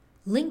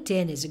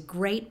LinkedIn is a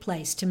great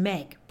place to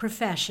make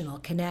professional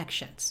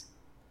connections.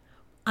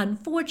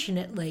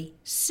 Unfortunately,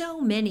 so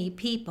many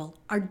people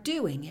are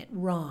doing it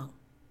wrong.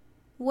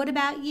 What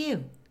about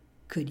you?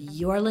 Could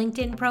your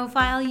LinkedIn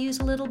profile use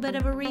a little bit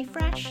of a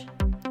refresh?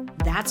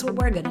 That's what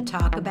we're going to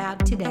talk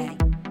about today.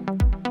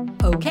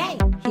 Okay,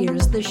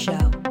 here's the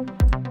show.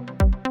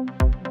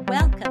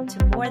 Welcome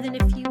to More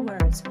Than a Few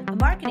Words, a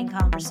marketing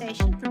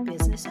conversation for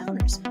business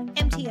owners.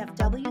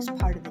 MTFW is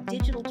part of the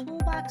digital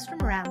toolbox from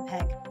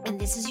Roundpeg, and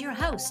this is your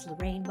host,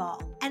 Lorraine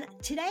Ball. And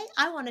today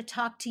I want to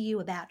talk to you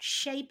about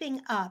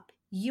shaping up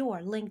your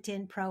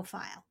LinkedIn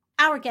profile.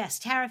 Our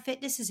guest, Tara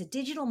Fitness, is a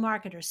digital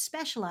marketer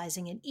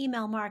specializing in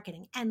email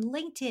marketing and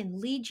LinkedIn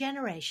lead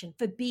generation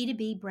for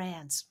B2B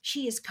brands.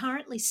 She is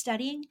currently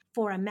studying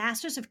for a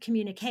Master's of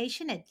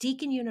Communication at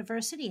Deakin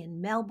University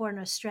in Melbourne,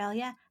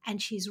 Australia,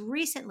 and she's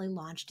recently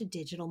launched a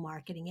digital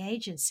marketing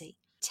agency.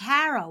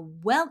 Tara,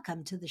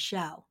 welcome to the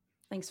show.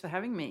 Thanks for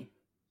having me.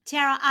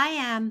 Tara, I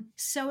am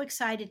so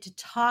excited to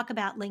talk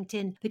about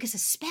LinkedIn because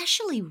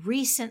especially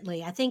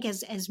recently, I think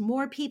as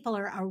more people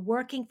are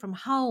working from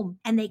home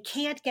and they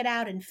can't get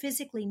out and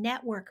physically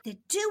network, they're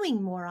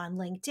doing more on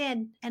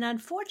LinkedIn. And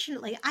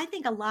unfortunately, I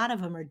think a lot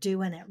of them are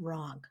doing it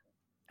wrong.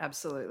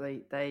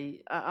 Absolutely.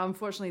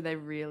 Unfortunately, they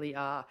really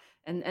are.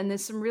 And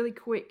there's some really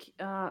quick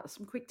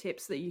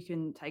tips that you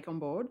can take on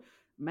board,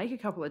 make a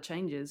couple of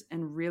changes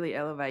and really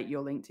elevate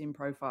your LinkedIn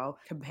profile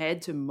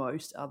compared to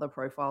most other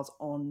profiles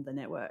on the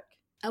network.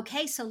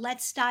 Okay, so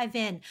let's dive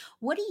in.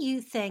 What do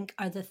you think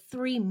are the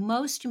three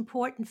most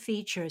important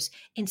features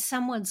in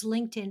someone's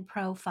LinkedIn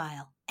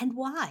profile and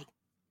why?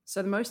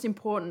 So the most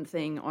important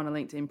thing on a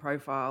LinkedIn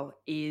profile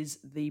is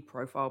the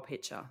profile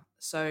picture.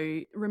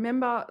 So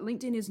remember,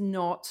 LinkedIn it's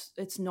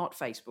not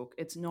Facebook,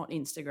 it's not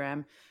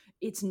Instagram.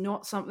 It's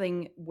not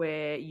something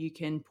where you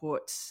can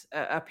put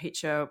a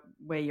picture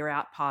where you're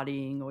out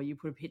partying or you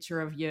put a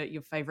picture of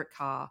your favorite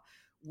car.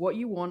 What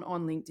you want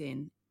on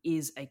LinkedIn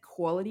is a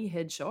quality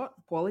headshot,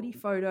 quality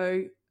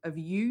photo of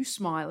you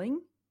smiling,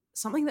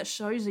 something that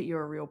shows that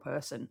you're a real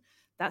person.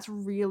 That's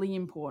really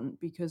important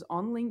because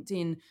on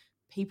LinkedIn,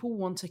 people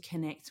want to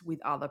connect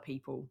with other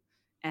people,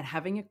 and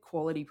having a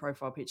quality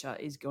profile picture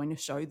is going to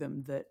show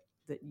them that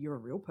you're a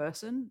real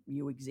person,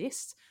 you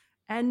exist,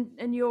 and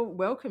you're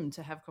welcome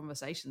to have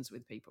conversations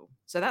with people.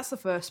 So that's the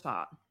first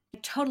part. I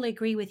totally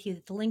agree with you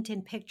that the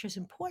LinkedIn picture is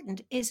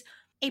important. Is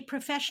a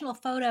professional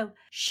photo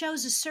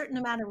shows a certain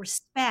amount of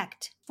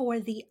respect for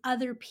the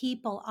other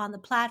people on the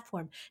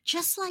platform,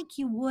 just like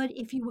you would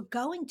if you were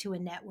going to a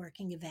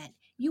networking event.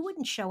 You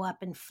wouldn't show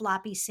up in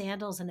floppy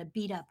sandals and a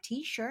beat up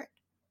t-shirt.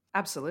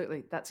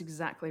 Absolutely. That's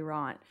exactly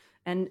right.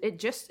 And it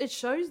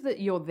shows that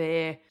you're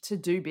there to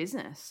do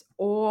business,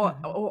 or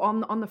Mhm. or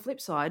on the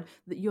flip side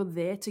that you're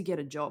there to get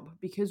a job,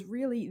 because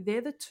really they're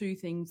the two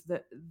things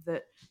that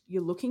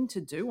you're looking to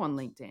do on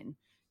LinkedIn.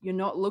 You're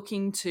not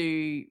looking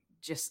to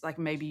just like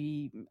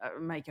maybe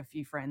make a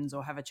few friends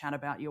or have a chat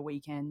about your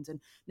weekend.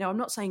 And now I'm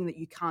not saying that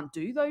you can't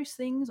do those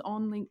things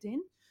on LinkedIn,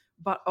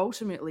 but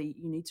ultimately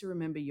you need to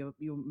remember your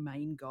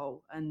main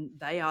goal, and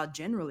they are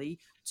generally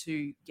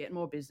to get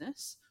more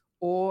business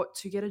or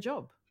to get a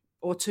job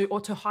or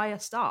to hire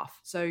staff.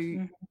 So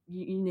you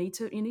need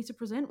to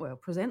present well,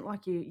 present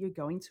like you're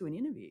going to an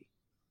interview.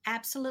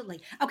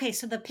 Absolutely. Okay,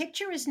 so the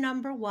picture is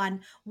number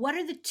one. What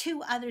are the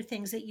two other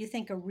things that you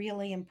think are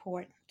really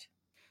important?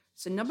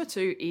 So number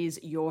two is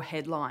your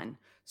headline.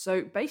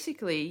 So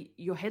basically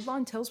your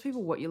headline tells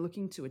people what you're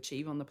looking to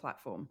achieve on the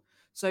platform.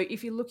 So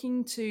if you're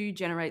looking to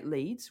generate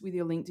leads with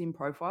your LinkedIn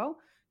profile,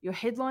 your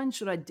headline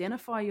should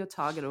identify your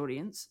target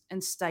audience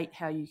and state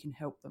how you can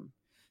help them.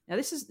 Now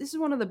this is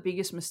one of the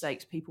biggest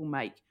mistakes people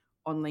make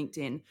on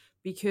LinkedIn,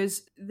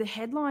 because the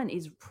headline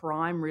is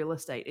prime real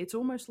estate. It's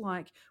almost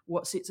like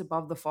what sits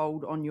above the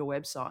fold on your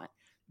website.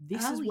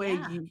 This Oh, is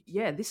where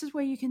yeah. this is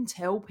where you can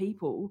tell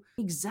people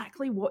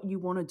exactly what you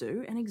want to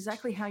do and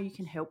exactly how you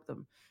can help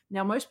them.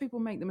 Now, most people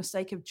make the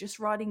mistake of just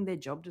writing their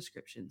job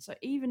description. So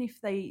even if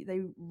they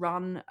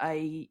run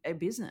a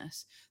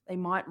business, they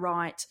might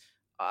write,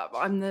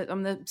 I'm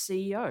the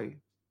CEO.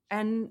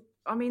 And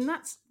I mean,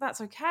 that's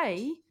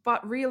okay,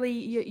 but really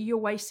you're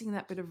wasting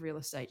that bit of real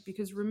estate,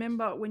 because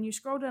remember, when you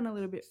scroll down a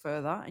little bit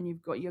further and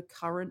you've got your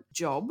current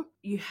job,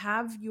 you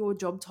have your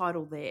job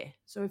title there.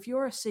 So if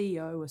you're a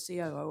CEO, a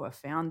COO, a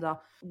founder,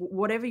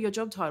 whatever your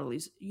job title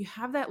is, you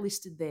have that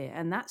listed there,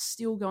 and that's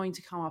still going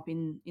to come up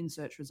in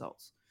search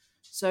results.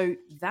 So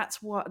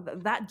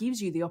that gives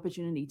you the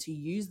opportunity to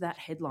use that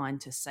headline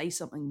to say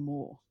something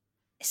more.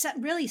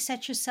 Really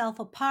set yourself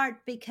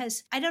apart,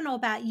 because I don't know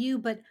about you,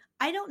 but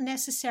I don't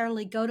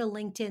necessarily go to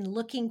LinkedIn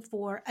looking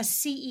for a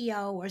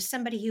CEO or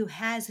somebody who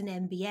has an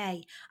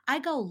MBA. I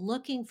go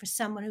looking for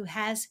someone who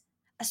has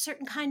a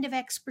certain kind of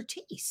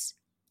expertise.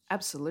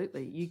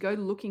 Absolutely. You go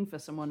looking for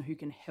someone who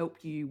can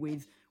help you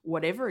with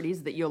whatever it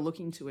is that you're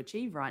looking to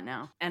achieve right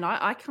now. And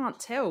I can't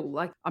tell.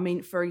 Like, I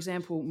mean, for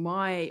example,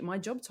 my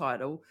job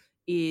title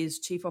is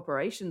Chief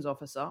Operations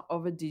Officer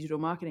of a digital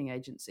marketing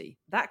agency.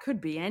 That could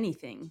be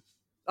anything.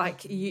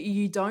 Like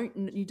you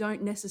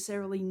don't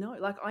necessarily know.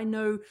 Like I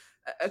know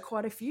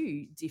quite a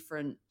few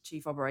different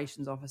chief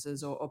operations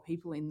officers or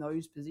people in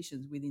those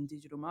positions within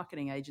digital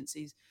marketing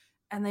agencies,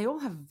 and they all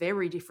have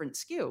very different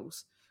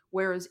skills.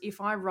 Whereas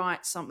if I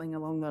write something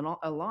along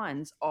the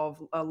lines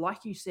of,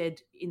 like you said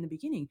in the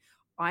beginning,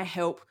 I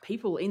help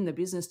people in the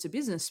business to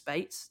business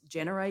space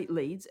generate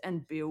leads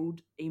and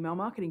build email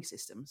marketing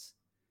systems.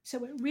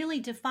 So it really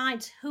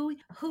defines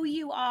who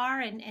you are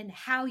and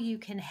how you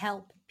can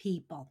help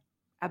people.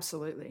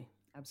 Absolutely.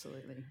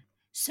 Absolutely.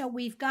 So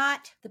we've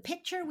got the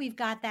picture, we've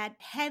got that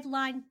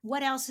headline.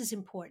 What else is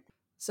important?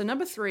 So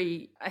number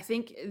 3, I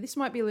think this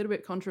might be a little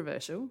bit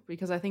controversial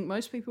because I think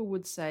most people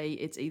would say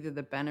it's either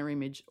the banner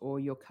image or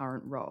your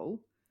current role.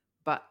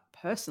 But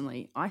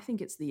personally, I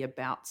think it's the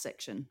about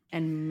section,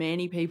 and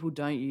many people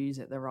don't use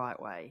it the right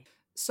way.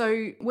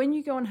 So when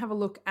you go and have a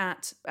look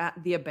at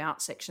the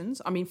about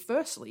sections, I mean,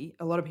 firstly,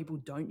 a lot of people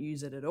don't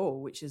use it at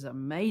all, which is a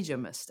major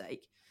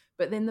mistake.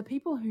 But then the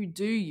people who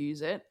do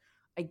use it,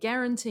 I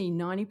guarantee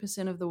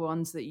 90% of the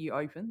ones that you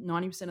open,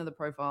 90% of the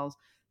profiles,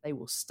 they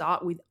will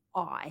start with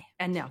I.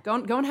 And now go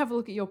and have a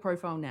look at your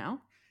profile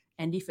now.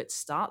 And if it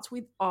starts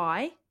with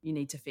I, you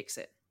need to fix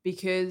it.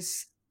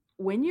 Because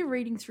when you're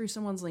reading through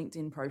someone's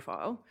LinkedIn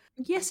profile,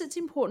 yes, it's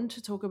important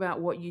to talk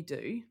about what you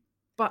do,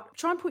 but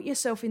try and put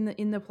yourself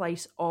in the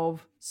place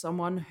of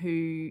someone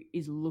who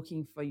is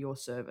looking for your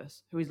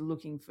service, who is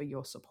looking for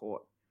your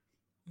support.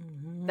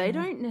 Mm-hmm. They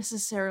don't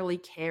necessarily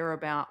care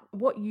about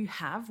what you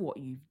have, what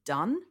you've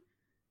done.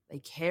 They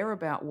care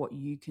about what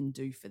you can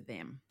do for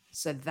them.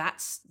 So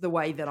that's the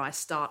way that I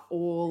start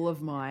all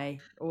of my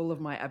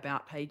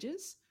about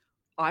pages.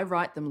 I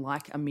write them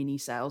like a mini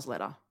sales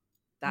letter.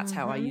 That's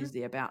how I use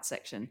the about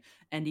section.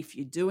 And if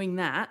you're doing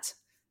that,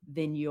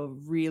 then you're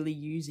really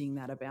using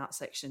that about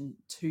section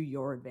to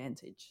your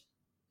advantage.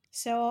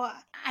 So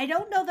I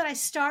don't know that I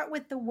start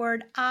with the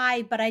word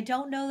I, but I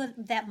don't know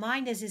that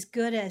mine is as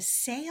good a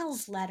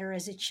sales letter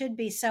as it should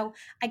be. So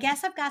I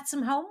guess I've got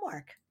some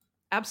homework.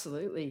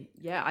 Absolutely.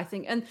 Yeah, I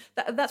think, and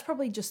that's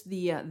probably just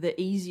the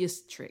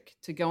easiest trick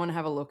to go and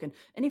have a look. And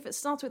if it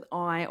starts with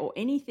I or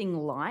anything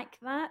like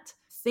that,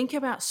 think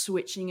about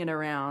switching it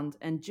around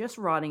and just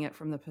writing it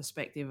from the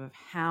perspective of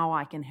how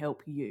I can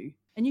help you.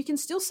 And you can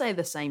still say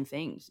the same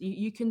things.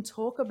 You can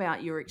talk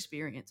about your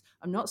experience.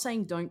 I'm not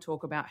saying don't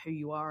talk about who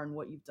you are and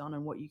what you've done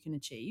and what you can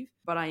achieve,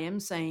 but I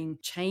am saying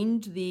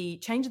change the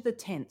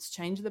tense,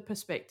 change the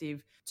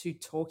perspective to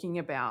talking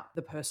about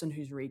the person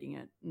who's reading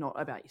it, not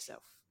about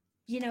yourself.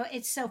 You know,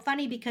 it's so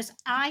funny because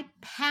I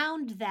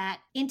pound that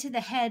into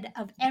the head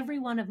of every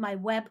one of my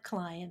web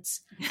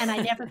clients, and I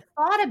never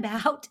thought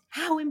about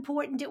how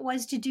important it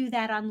was to do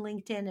that on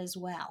LinkedIn as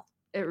well.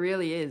 It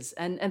really is.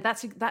 And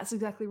that's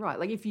exactly right.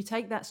 Like if you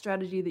take that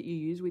strategy that you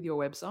use with your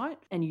website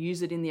and you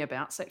use it in the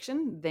about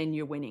section, then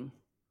you're winning.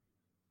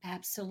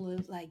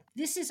 Absolutely.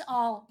 This is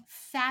all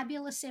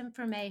fabulous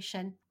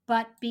information.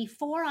 But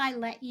before I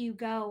let you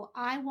go,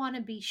 I want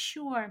to be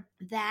sure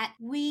that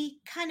we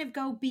kind of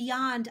go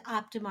beyond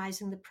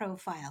optimizing the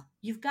profile.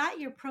 You've got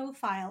your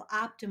profile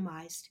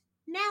optimized.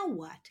 Now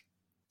what?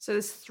 So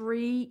there's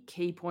 3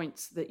 key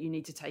points that you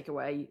need to take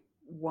away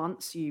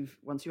once you've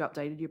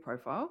updated your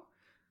profile.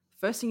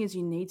 First thing is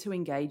you need to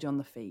engage on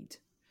the feed.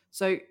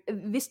 So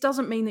this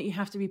doesn't mean that you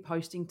have to be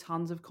posting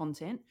tons of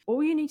content.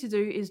 All you need to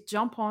do is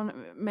jump on,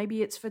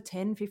 maybe it's for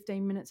 10,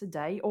 15 minutes a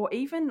day, or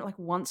even like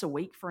once a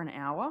week for an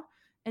hour,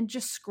 and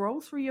just scroll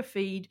through your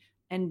feed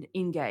and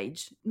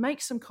engage.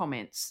 Make some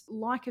comments,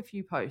 like a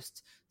few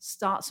posts,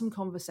 start some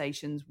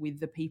conversations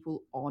with the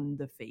people on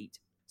the feed.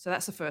 So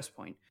that's the first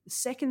point. The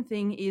second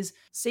thing is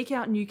seek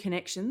out new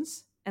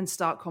connections and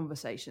start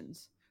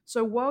conversations.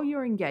 So while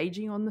you're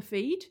engaging on the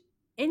feed,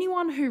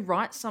 anyone who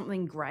writes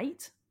something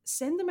great,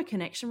 send them a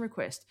connection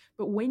request.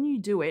 But when you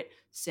do it,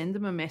 send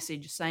them a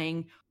message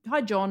saying,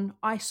 "Hi, John,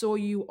 I saw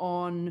you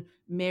on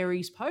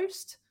Mary's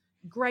post.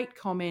 Great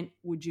comment.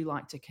 Would you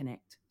like to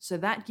connect?" So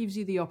that gives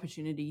you the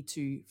opportunity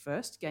to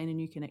first gain a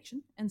new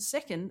connection and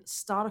second,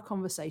 start a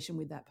conversation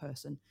with that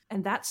person.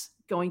 And that's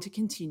going to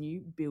continue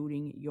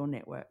building your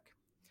network.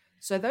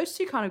 So those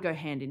two kind of go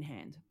hand in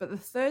hand. But the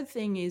third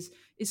thing is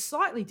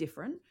slightly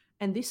different.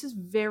 And this is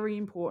very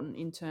important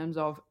in terms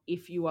of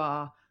if you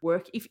are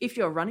if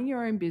you're running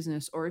your own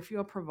business or if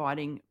you're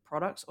providing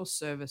products or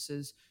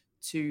services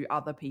to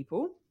other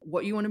people,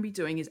 what you want to be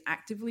doing is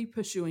actively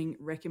pursuing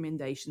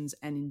recommendations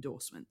and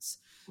endorsements.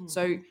 Mm-hmm.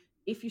 So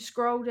if you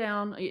scroll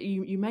down,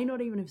 you may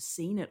not even have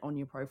seen it on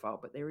your profile,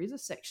 but there is a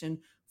section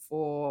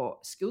for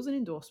skills and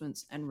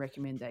endorsements and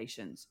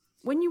recommendations.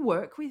 When you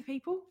work with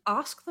people,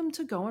 ask them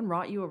to go and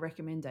write you a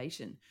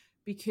recommendation,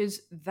 because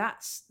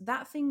that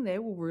thing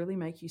there will really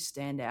make you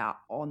stand out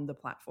on the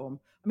platform.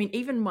 I mean,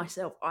 even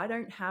myself, I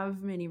don't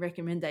have many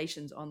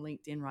recommendations on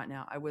LinkedIn right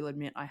now. I will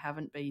admit I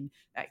haven't been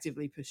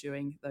actively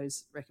pursuing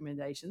those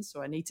recommendations,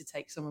 so I need to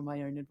take some of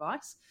my own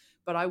advice.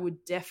 But I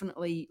would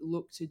definitely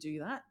look to do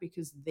that,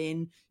 because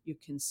then you're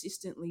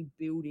consistently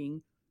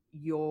building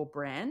your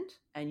brand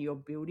and you're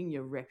building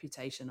your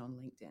reputation on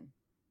LinkedIn.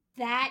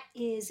 That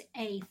is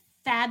a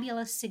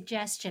fabulous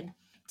suggestion.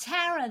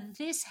 Tara,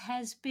 this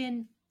has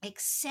been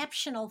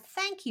Exceptional.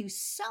 Thank you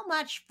so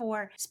much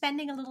for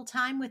spending a little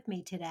time with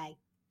me today.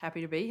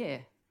 Happy to be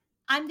here.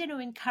 I'm going to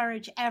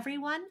encourage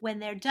everyone, when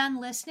they're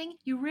done listening,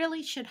 you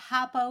really should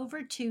hop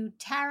over to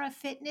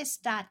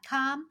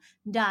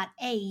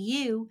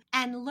tarafitness.com.au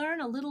and learn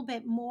a little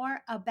bit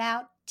more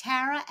about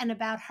Tara and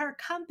about her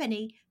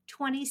company,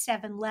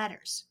 27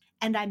 Letters.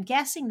 And I'm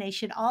guessing they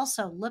should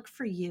also look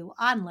for you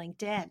on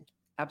LinkedIn.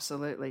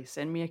 Absolutely.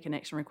 Send me a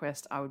connection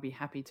request. I would be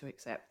happy to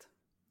accept.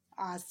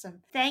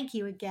 Awesome. Thank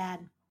you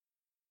again.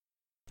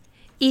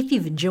 If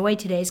you've enjoyed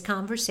today's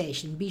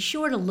conversation, be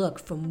sure to look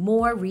for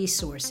more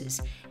resources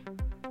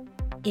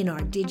in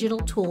our digital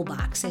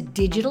toolbox at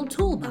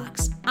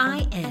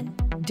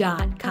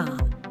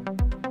digitaltoolboxin.com.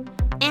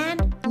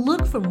 And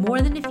look for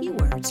More Than a Few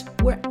Words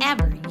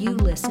wherever you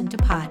listen to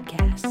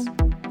podcasts.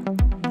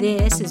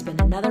 This has been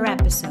another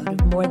episode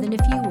of More Than a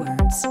Few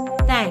Words.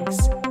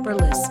 Thanks for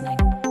listening.